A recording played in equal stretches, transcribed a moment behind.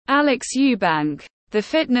Alex Eubank, the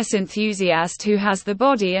fitness enthusiast who has the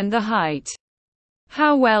body and the height.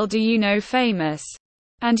 How well do you know famous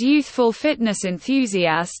and youthful fitness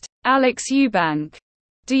enthusiast, Alex Eubank?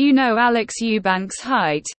 Do you know Alex Eubank's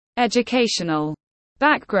height, educational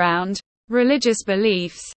background, religious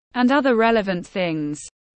beliefs, and other relevant things?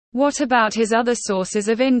 What about his other sources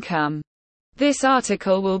of income? This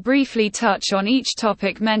article will briefly touch on each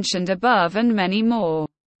topic mentioned above and many more.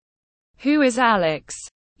 Who is Alex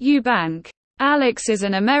Eubank? Alex is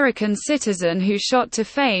an American citizen who shot to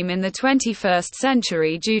fame in the 21st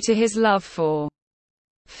century due to his love for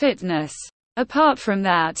fitness. Apart from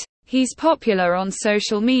that, he's popular on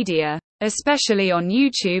social media, especially on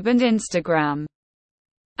YouTube and Instagram.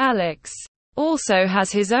 Alex also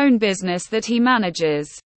has his own business that he manages.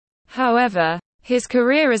 However, his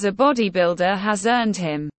career as a bodybuilder has earned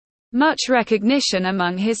him much recognition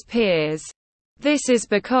among his peers. This is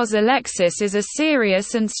because Alexis is a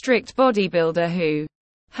serious and strict bodybuilder who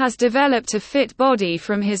has developed a fit body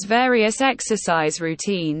from his various exercise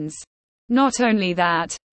routines. Not only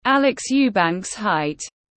that, Alex Eubank's height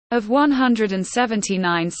of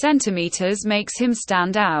 179 centimeters makes him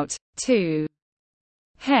stand out, too.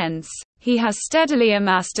 Hence, he has steadily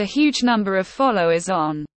amassed a huge number of followers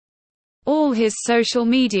on all his social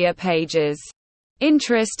media pages.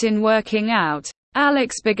 Interest in working out.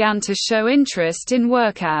 Alex began to show interest in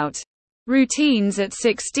workout routines at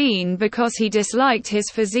 16 because he disliked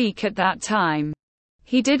his physique at that time.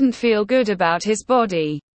 He didn't feel good about his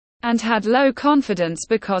body and had low confidence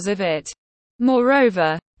because of it.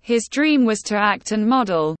 Moreover, his dream was to act and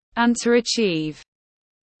model, and to achieve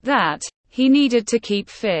that, he needed to keep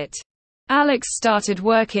fit. Alex started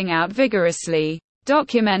working out vigorously,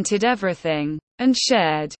 documented everything, and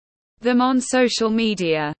shared them on social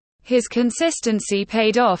media. His consistency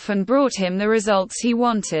paid off and brought him the results he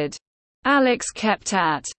wanted. Alex kept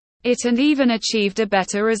at it and even achieved a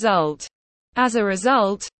better result. As a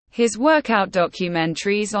result, his workout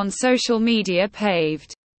documentaries on social media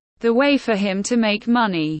paved the way for him to make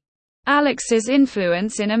money. Alex's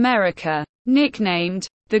influence in America. Nicknamed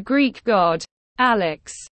the Greek god,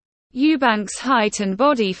 Alex Eubank's height and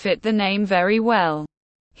body fit the name very well.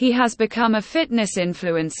 He has become a fitness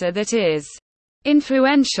influencer that is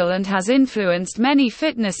influential and has influenced many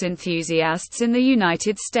fitness enthusiasts in the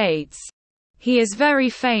United States. He is very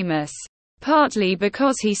famous, partly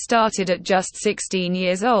because he started at just 16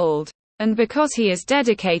 years old, and because he is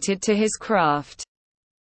dedicated to his craft.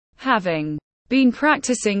 Having been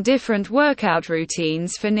practicing different workout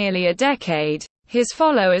routines for nearly a decade, his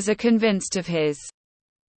followers are convinced of his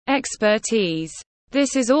expertise.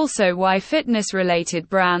 This is also why fitness-related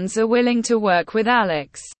brands are willing to work with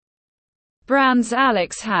Alex. Brands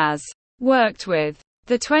Alex has worked with.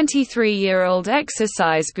 The 23-year-old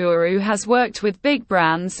exercise guru has worked with big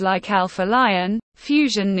brands like Alpha Lion,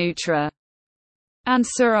 Fusion Nutra, and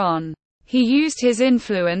so on. He used his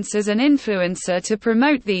influence as an influencer to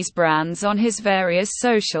promote these brands on his various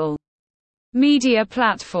social media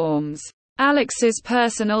platforms. Alex's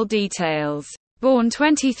personal details. Born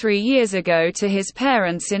 23 years ago to his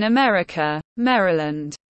parents in America,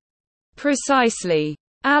 Maryland. Precisely.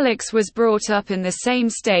 Alex was brought up in the same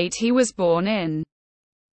state he was born in.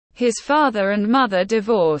 His father and mother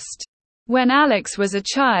divorced when Alex was a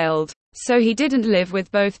child, so he didn't live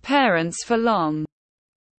with both parents for long.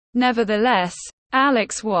 Nevertheless,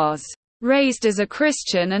 Alex was raised as a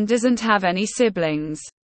Christian and doesn't have any siblings.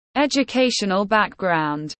 Educational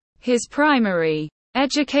background. His primary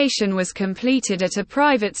education was completed at a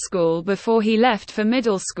private school before he left for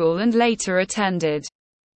middle school and later attended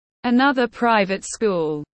another private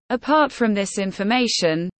school. Apart from this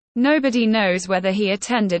information, nobody knows whether he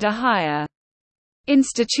attended a higher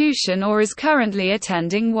institution or is currently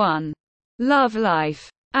attending one. Love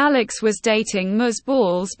life. Alex was dating Ms.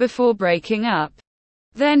 Balls before breaking up.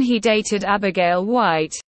 Then he dated Abigail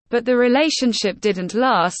White, but the relationship didn't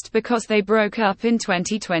last because they broke up in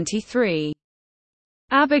 2023.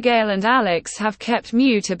 Abigail and Alex have kept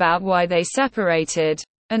mute about why they separated,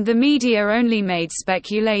 and the media only made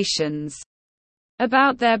speculations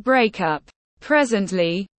about their breakup.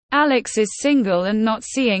 Presently, Alex is single and not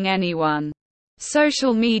seeing anyone.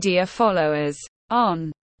 Social media followers.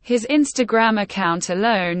 On his Instagram account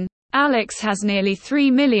alone, Alex has nearly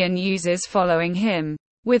 3 million users following him,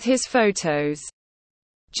 with his photos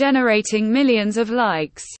generating millions of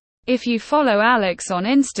likes. If you follow Alex on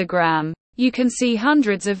Instagram, you can see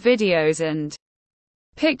hundreds of videos and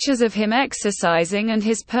pictures of him exercising and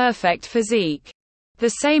his perfect physique. The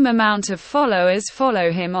same amount of followers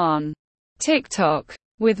follow him on TikTok,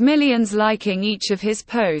 with millions liking each of his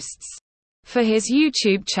posts. For his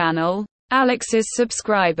YouTube channel, Alex's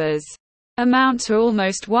subscribers amount to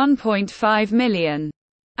almost 1.5 million.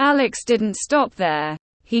 Alex didn't stop there.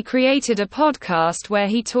 He created a podcast where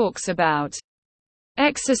he talks about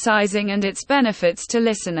exercising and its benefits to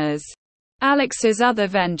listeners. Alex's other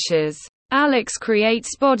ventures. Alex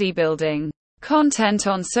creates bodybuilding content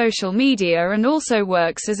on social media and also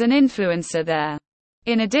works as an influencer there.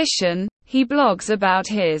 In addition, he blogs about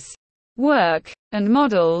his work and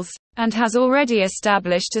models, and has already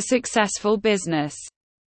established a successful business.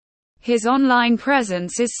 His online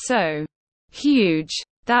presence is so huge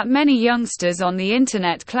that many youngsters on the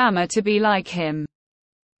internet clamor to be like him.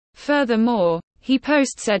 Furthermore, he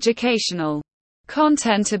posts educational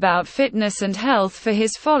content about fitness and health for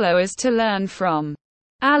his followers to learn from.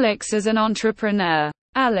 Alex as an entrepreneur.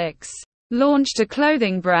 Alex launched a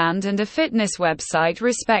clothing brand and a fitness website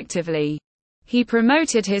respectively. He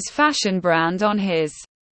promoted his fashion brand on his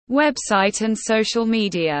website and social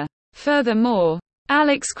media. Furthermore,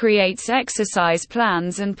 Alex creates exercise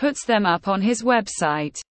plans and puts them up on his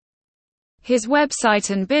website. His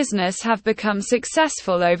website and business have become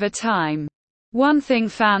successful over time. One thing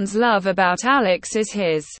fans love about Alex is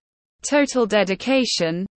his total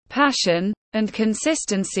dedication, passion, and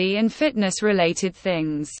consistency in fitness-related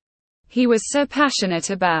things. He was so passionate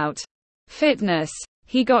about fitness,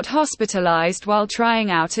 he got hospitalized while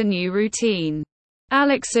trying out a new routine.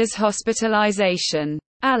 Alex's hospitalization.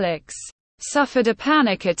 Alex suffered a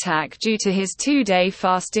panic attack due to his 2-day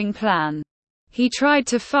fasting plan. He tried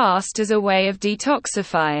to fast as a way of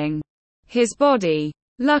detoxifying his body.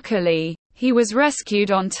 Luckily, he was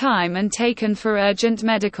rescued on time and taken for urgent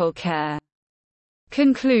medical care.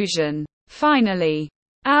 Conclusion. Finally,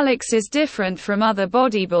 Alex is different from other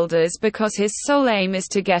bodybuilders because his sole aim is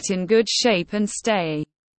to get in good shape and stay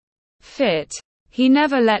fit. He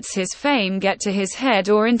never lets his fame get to his head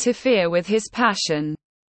or interfere with his passion.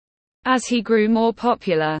 As he grew more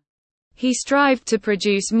popular, he strived to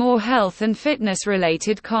produce more health and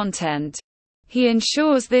fitness-related content. He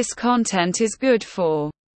ensures this content is good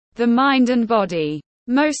for the mind and body.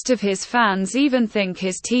 Most of his fans even think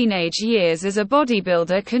his teenage years as a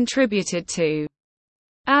bodybuilder contributed to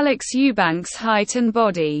Alex Eubank's height and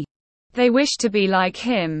body. They wish to be like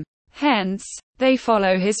him, hence, they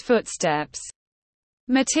follow his footsteps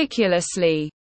meticulously.